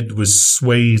dread was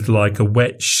swathed like a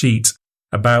wet sheet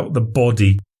about the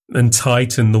body and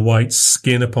tightened the white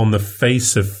skin upon the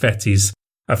face of Fettes.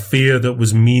 A fear that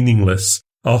was meaningless,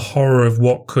 a horror of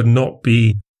what could not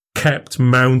be, kept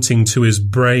mounting to his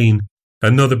brain.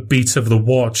 Another beat of the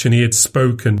watch and he had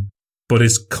spoken, but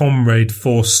his comrade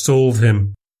forestalled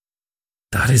him.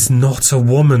 "That is not a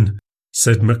woman,"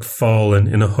 said MacFarlane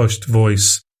in a hushed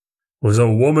voice. "Was a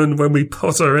woman when we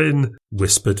put her in,"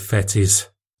 whispered Fettes.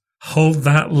 "Hold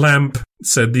that lamp,"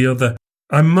 said the other.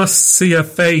 "I must see her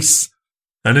face."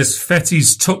 And as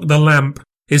Fettes took the lamp,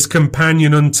 his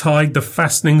companion untied the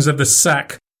fastenings of the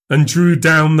sack and drew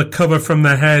down the cover from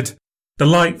the head. The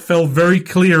light fell very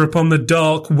clear upon the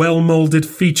dark, well-moulded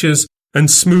features and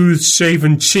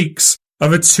smooth-shaven cheeks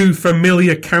of a too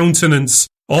familiar countenance,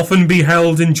 often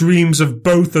beheld in dreams of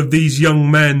both of these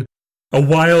young men. A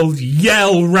wild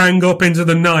yell rang up into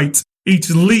the night. Each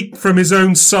leaped from his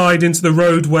own side into the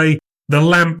roadway. The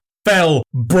lamp fell,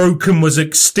 broken was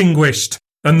extinguished,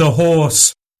 and the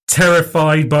horse,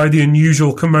 terrified by the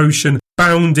unusual commotion,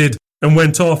 bounded and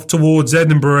went off towards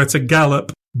Edinburgh at a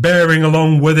gallop, bearing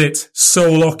along with it,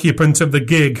 sole occupant of the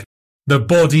gig, the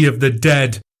body of the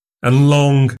dead and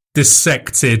long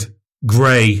dissected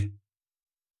Grey.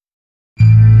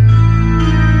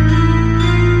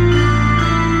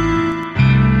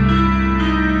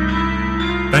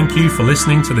 Thank you for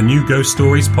listening to the New Ghost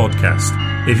Stories podcast.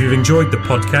 If you've enjoyed the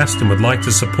podcast and would like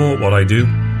to support what I do,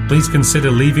 please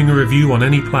consider leaving a review on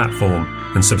any platform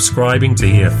and subscribing to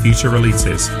hear future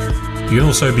releases. You can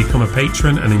also become a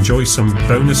patron and enjoy some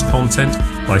bonus content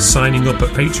by signing up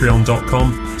at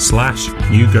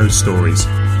patreon.com/newghoststories.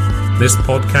 This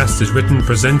podcast is written,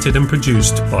 presented and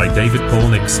produced by David Paul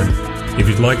Nixon. If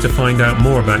you'd like to find out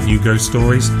more about New Ghost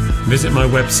Stories, visit my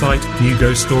website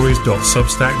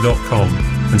newghoststories.substack.com.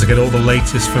 And to get all the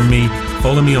latest from me,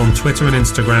 follow me on Twitter and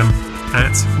Instagram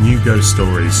 @New Ghost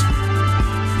Stories.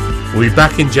 We'll be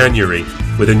back in January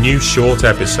with a new short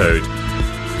episode.